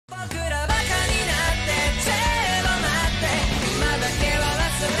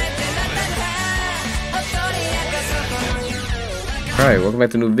Alright, welcome back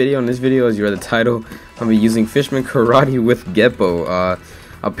to a new video. In this video, as you read the title, I'll be using Fishman Karate with Geppo.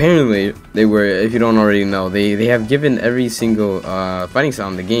 Apparently, they were, if you don't already know, they have given every single fighting style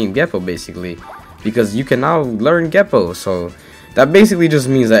in the game Geppo, basically. Because you can now learn Geppo, so that basically just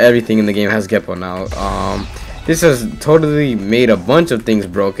means that everything in the game has Geppo now. This has totally made a bunch of things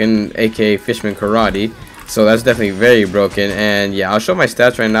broken, aka Fishman Karate. So that's definitely very broken, and yeah, I'll show my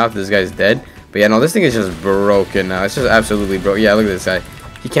stats right now if this guy's dead. But yeah, no, this thing is just broken now. It's just absolutely broken. Yeah, look at this guy.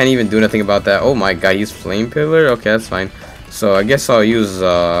 He can't even do nothing about that. Oh my god, he's Flame Pillar? Okay, that's fine. So I guess I'll use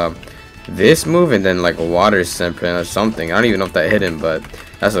this move and then like a Water Serpent or something. I don't even know if that hit him, but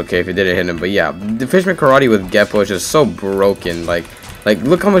that's okay if it didn't hit him. But yeah, the Fishman Karate with Geppo is just so broken. Like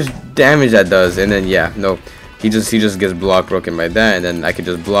look how much damage that does. And then yeah, no, he just gets block broken by that, and then I can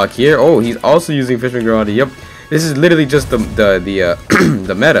just block here. Oh, he's also using Fishman Karate. Yep, this is literally just the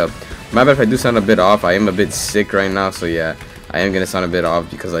the meta. My bad if I do sound a bit off. I am a bit sick right now, so yeah, I am gonna sound a bit off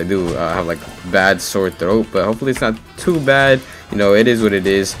because I do have like bad sore throat. But hopefully it's not too bad. You know, it is what it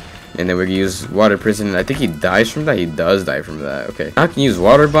is. And then we can use Water Prison. I think he dies from that. He does die from that. Okay, I can use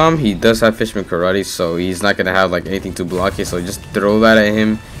Water Bomb. He does have Fishman Karate, so he's not gonna have like anything to block it. So just throw that at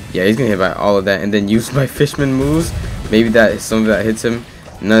him. Yeah, he's gonna hit by all of that, and then use my Fishman moves. Maybe that some of that hits him.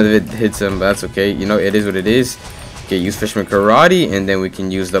 None of it hits him, but that's okay. You know, it is what it is. Okay, use Fishman Karate, and then we can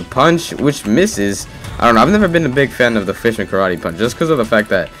use the punch, which misses. I don't know. I've never been a big fan of the Fishman Karate punch, just because of the fact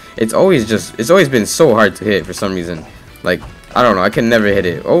that it's always been so hard to hit for some reason. Like, I don't know. I can never hit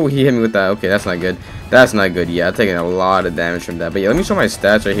it. Oh, he hit me with that. Okay, that's not good. That's not good. Yeah, I'm taking a lot of damage from that. But yeah, let me show my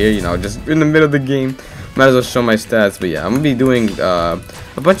stats right here. You know, just in the middle of the game, might as well show my stats. But yeah, I'm gonna be doing a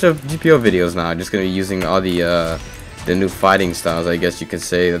bunch of GPO videos now. I'm just gonna be using all the new fighting styles, I guess you could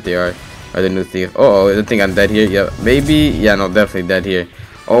say that they are the new thief. Oh, I think I'm dead here. Yeah, maybe. Yeah, no, definitely dead here.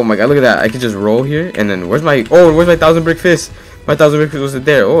 Oh my god, look at that. I could just roll here, and then where's my 1,000 brick fist? My 1,000 brick fist wasn't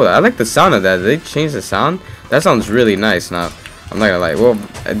there. Oh, I like the sound of that. Did they change the sound? That sounds really nice now. I'm not gonna lie. Well,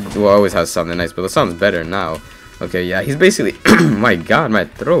 I always has something nice, but it sounds better now. Okay, yeah, he's basically my god, my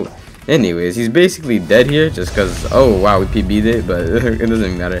throat. Anyways, he's basically dead here just because, oh wow, we PB'd it, but it doesn't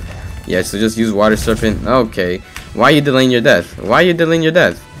even matter. Yeah, so just use Water Serpent. Okay, why are you delaying your death? Why are you delaying your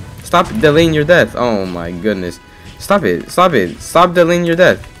death? Stop delaying your death. Oh my goodness. Stop it. Stop it. Stop delaying your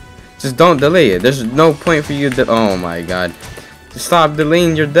death. Just don't delay it. There's no point for you to... Oh my god. Stop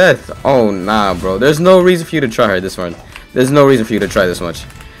delaying your death. Oh nah, bro. There's no reason for you to try hard this one. There's no reason for you to try this much.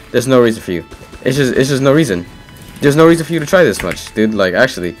 There's no reason for you. It's just no reason. There's no reason for you to try this much, dude. Like,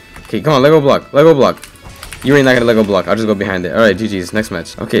 actually. Okay, come on. Lego block. Lego block. You ain't not gonna Lego block. I'll just go behind it. Alright, GG's. Next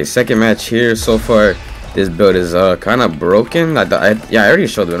match. Okay, second match here. So far, this build is kind of broken. Yeah, I already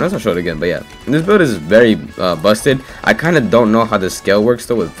showed it. I'm not gonna show it again, but yeah, this build is very busted. I kind of don't know how the scale works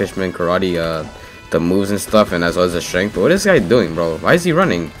though with Fishman Karate, the moves and stuff, and as well as the strength. But what is this guy doing, bro? Why is he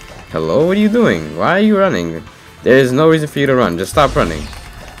running? Hello, what are you doing? Why are you running? There is no reason for you to run. Just stop running.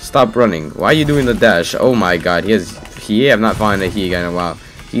 Stop running. Why are you doing the dash? Oh my god, he have not found a he again in a while.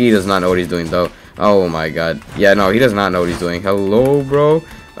 He does not know what he's doing though. Oh my god. Yeah, no, he does not know what he's doing. Hello, bro.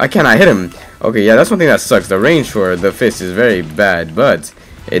 I cannot hit him. Okay, yeah, that's one thing that sucks. The range for the fist is very bad, but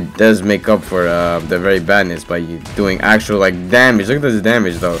it does make up for the very badness by you doing actual like damage. Look at this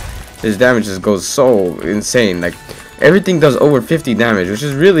damage though. This damage just goes so insane. Like everything does over 50 damage, which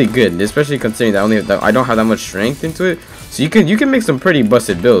is really good, especially considering that I don't have that much strength into it. So you can make some pretty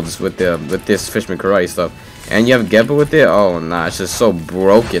busted builds with this Fishman Karate stuff, and you have Geppo with it. Oh nah, it's just so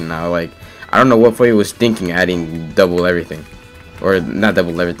broken now. Like I don't know what Phoeating was thinking, adding double everything. Or not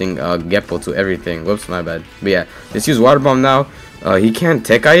double everything, Geppo to everything. Whoops, my bad. But yeah, let's use Water Bomb now. He can't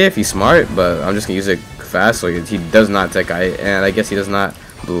Tech Eye if he's smart, but I'm just gonna use it fast, so he does not Tech Eye, and I guess he does not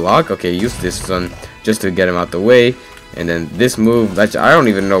block. Okay, use this one just to get him out the way, and then this move. I don't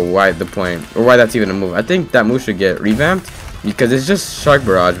even know why the point or why that's even a move. I think that move should get revamped because it's just Shark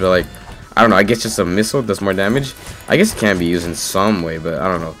Barrage, but like I don't know. I guess just a missile does more damage. I guess it can be used in some way, but I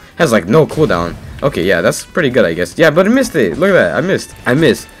don't know. It has like no cooldown. Okay, yeah, that's pretty good, I guess. Yeah, but it missed it. Look at that. I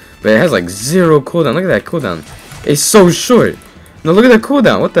missed. But it has like 0 cooldown. Look at that cooldown. It's so short. No, look at that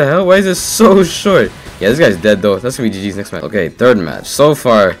cooldown. What the hell? Why is it so short? Yeah, this guy's dead though. That's gonna be GG's next match. Okay, third match. So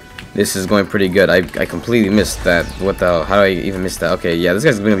far, this is going pretty good. I completely missed that. What the hell? How do I even miss that? Okay, yeah, this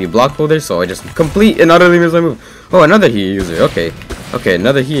guy's gonna be block holder, so I just complete and utterly miss my move. Oh, another heal user. Okay,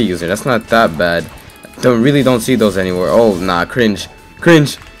 another heal user. That's not that bad. Really don't see those anymore. Oh, nah, cringe.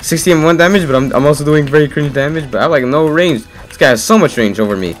 61 damage, but I'm also doing very cringe damage, but I have like no range. This guy has so much range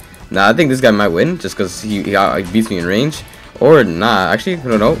over me. Nah, I think this guy might win just because he beats me in range. Or nah, actually, I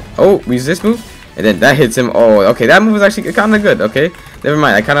don't know. Oh, we use this move, and then that hits him. Oh, okay, that move is actually kind of good. Okay, never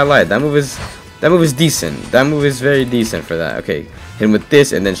mind, I kind of lied. That move is decent. That move is very decent for that. Okay, Hit him with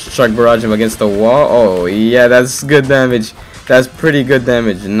this, and then shark barrage him against the wall. Oh yeah, that's good damage. That's pretty good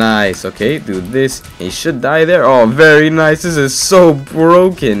damage. Nice. Okay, do this. He should die there. Oh, very nice. This is so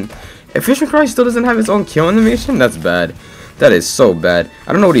broken. If Fishman Karate still doesn't have its own kill animation, that's bad. That is so bad.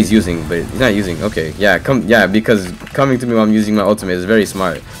 I don't know what he's using, but he's not using. Okay, yeah, because coming to me while I'm using my ultimate is very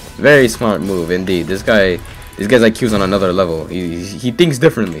smart. Very smart move indeed. This guy's IQ's on another level. He thinks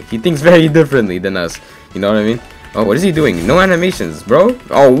differently. He thinks very differently than us. You know what I mean? Oh, what is he doing? No animations, bro.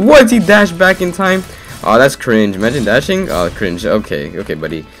 Oh, what? He dashed back in time? Oh, that's cringe. Imagine dashing. Oh, cringe. Okay, okay,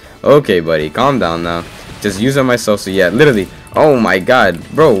 buddy. Okay, buddy. Calm down now. Just use it myself. So yeah, literally. Oh my God,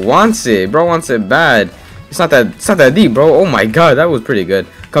 bro wants it. Bro wants it bad. It's not that deep, bro. Oh my God, that was pretty good.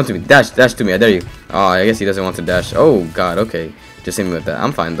 Come to me. Dash to me. I dare you. Oh, I guess he doesn't want to dash. Oh God. Okay. Just hit me with that.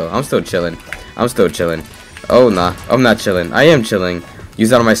 I'm fine though. I'm still chilling. I'm still chilling. Oh nah. I'm not chilling. I am chilling.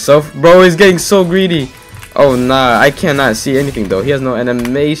 Use that on myself, bro. He's getting so greedy. Oh nah. I cannot see anything though. He has no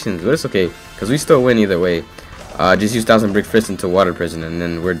animations, but it's okay. Because we still win either way. Just use 1,000 brick fist into water prison, and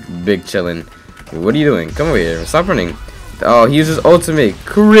then we're big chilling. What are you doing? Come over here. Stop running. Oh, he uses ultimate.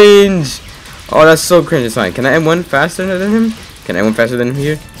 Cringe. Oh, that's so cringe. It's fine. Can I M1 faster than him? Can I M1 faster than him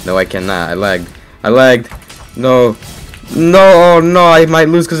here? No, I cannot. I lagged. I lagged. No. No. Oh, no. I might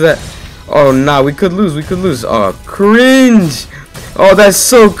lose because of that. Oh, nah. We could lose. We could lose. Oh, cringe. Oh, that's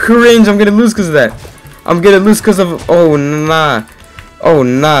so cringe. I'm going to lose because of that. I'm going to lose because of... Oh, nah. Oh,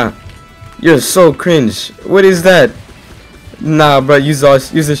 nah. You're so cringe. What is that? Nah, bro. Use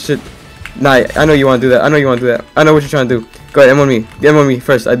this shit. Nah, I know you want to do that. I know you want to do that. I know what you're trying to do. Go ahead, M1 me. M1 me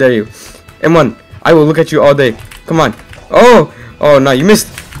first. I dare you. M1. I will look at you all day. Come on. Oh. Oh, no. You missed.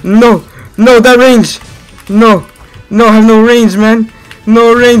 No. No, that range. No. No, I have no range, man.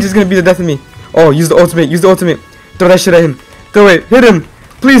 No range is going to be the death of me. Oh, use the ultimate. Use the ultimate. Throw that shit at him. Throw it. Hit him.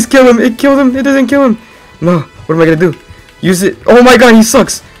 Please kill him. It killed him. It doesn't kill him. No. What am I going to do? Use it. Oh, my God. He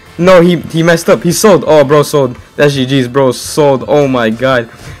sucks. No, he messed up. He sold. Oh, bro sold. That's GG's, bro. Sold. Oh my God.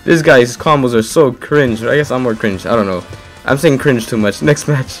 This guy's combos are so cringe. I guess I'm more cringe. I don't know. I'm saying cringe too much. Next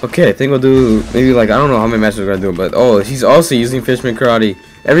match. Okay, I think we'll do maybe like, I don't know how many matches we're gonna do, but oh, he's also using Fishman Karate.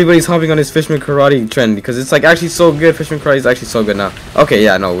 Everybody's hopping on his Fishman Karate trend because it's like actually so good. Fishman Karate is actually so good now. Okay,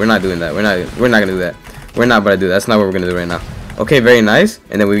 yeah, no, we're not doing that. We're not gonna do that. We're not about to do that. That's not what we're gonna do right now. Okay, very nice.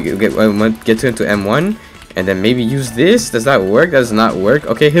 And then we get into M1. And then maybe use this. Does that work? Does not work.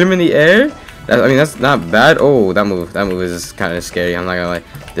 Okay, hit him in the air. I mean, that's not bad. Oh, that move is kind of scary. I'm not gonna lie.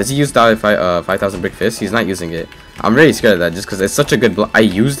 Does he use 5,000 brick fist? He's not using it. I'm really scared of that just because it's such a good block. I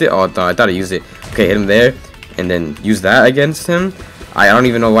used it. Oh, no, I thought I used it. Okay, hit him there, and then use that against him. I don't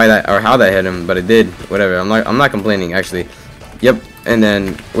even know why that or how that hit him, but it did. Whatever. I'm not complaining actually. Yep. And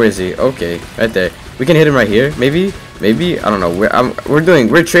then where is he? Okay, right there. We can hit him right here. Maybe. I don't know.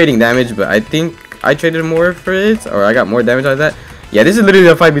 We're trading damage, but I think I traded more for it, or I got more damage out of that. Yeah, this is literally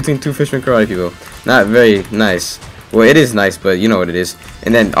a fight between two Fishman Karate people. Not very nice. Well, it is nice, but you know what it is.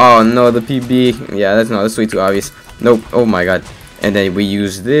 And then, oh no, the PB. Yeah, that's way too obvious. Nope. Oh my God. And then we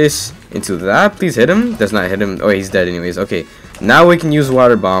use this into that. Please hit him. Does not hit him. Oh, he's dead anyways. Okay. Now we can use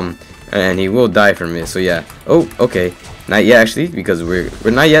water bomb, and he will die from it. So yeah. Oh, okay. Not yet actually, because we're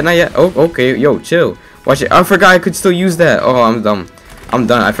not yet. Oh, okay. Yo, chill. Watch it. I forgot I could still use that. Oh, I'm dumb. I'm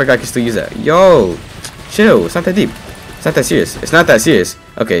done. I forgot I can still use that. Yo, chill. It's not that deep. It's not that serious. It's not that serious.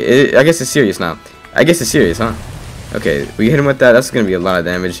 Okay, I guess it's serious now. I guess it's serious, huh? Okay, we hit him with that. That's gonna be a lot of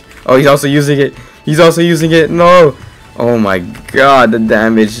damage. Oh, he's also using it. He's also using it. No. Oh my God, the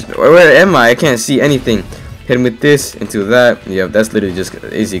damage. Where am I? I can't see anything. Hit him with this into that. Yep, that's literally just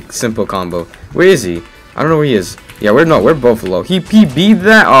easy, simple combo. Where is he? I don't know where he is. Yeah, we're both low. He PB'd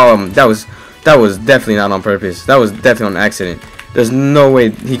that. That was definitely not on purpose. That was definitely on accident. There's no way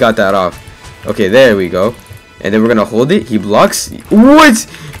he got that off. Okay, there we go. And then we're gonna hold it. He blocks. What?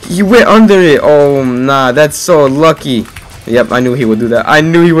 He went under it. Oh, nah. That's so lucky. Yep, I knew he would do that. I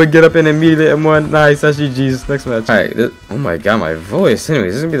knew he would get up and immediately M1. Nice. That's GG's. Next match. Alright. Oh my God, my voice.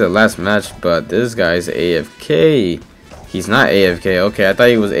 Anyways, this is gonna be the last match, but this guy's AFK. He's not AFK. Okay, I thought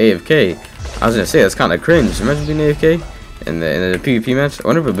he was AFK. I was gonna say, that's kind of cringe. Imagine being AFK. And in the PvP match. I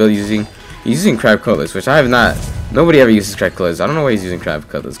wonder if Bill using... He's using crab colors, which I have not. Nobody ever uses crab colors. I don't know why he's using crab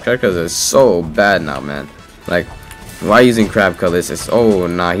colors. Crab colors are so bad now, man. Like, why using crab colors? It's oh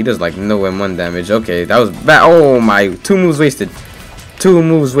nah. He does like no M1 damage. Okay, that was bad. Oh my, 2 moves wasted. 2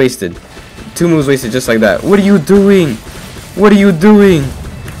 moves wasted. 2 moves wasted just like that. What are you doing? What are you doing?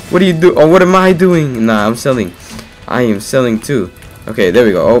 What do you do? Oh, what am I doing? Nah, I'm selling. I am selling too. Okay, there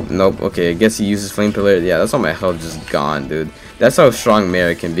we go. Oh nope. Okay, I guess he uses flame pillar. Yeah, that's all my health just gone, dude. That's how strong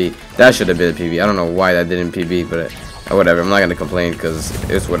Mara can be. That should have been a PB. I don't know why that didn't PB, but whatever. I'm not gonna complain because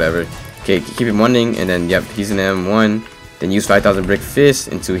it's whatever. Okay, keep him running, and then yep, he's an M1. then use 5,000 brick fist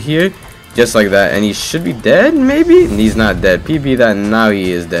into here, just like that, and he should be dead, maybe? And he's not dead. PB that, and now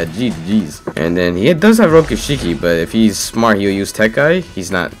he is dead. GG's. And then he does have Rokushiki, but if he's smart, he'll use Tekai.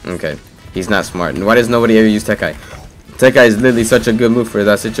 He's not. Okay. He's not smart. And why does nobody ever use Tekai? Tekai is literally such a good move for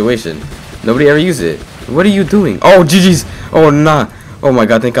that situation. Nobody ever use it. What are you doing? Oh, GG's. Oh, nah. Oh my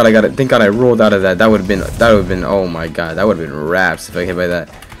god, thank god I got it. Thank god I rolled out of that. That would have been, oh my god, that would have been raps if I hit by that.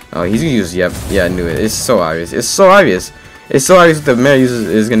 Oh, he's gonna use, yep, yeah, I knew it. It's so obvious. It's so obvious. It's so obvious what the Mary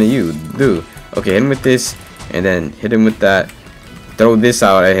user is gonna do. Okay, hit him with this, and then hit him with that. Throw this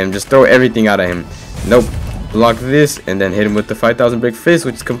out at him. Just throw everything out at him. Nope. Block this, and then hit him with the 5,000 brick fist,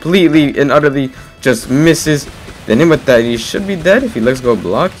 which completely and utterly just misses. Then him with that. He should be dead if he lets go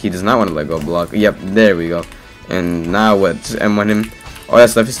block. He does not want to let go block. Yep, there we go. And now what? Just M1 him. All that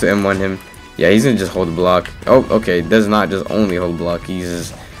stuff is to M1 him. Yeah, he's gonna just hold the block. Oh, okay. Does not just only hold block. He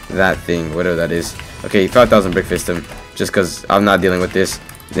uses that thing, whatever that is. Okay, 5,000 brick fist him. Just because I'm not dealing with this.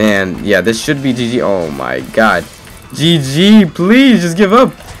 And yeah, this should be GG. Oh my god. GG, please just give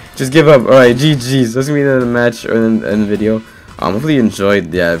up. Just give up. Alright, GG's. That's gonna be the end of the match or in the video. Hopefully you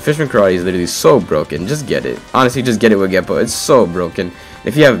enjoyed. Yeah, Fishman Karate is literally so broken. Just get it. Honestly, just get it with Geppo. It's so broken.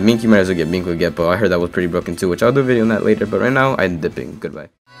 If you have Mink, you might as well get Mink with Geppo. I heard that was pretty broken too, which I'll do a video on that later. But right now, I'm dipping. Goodbye.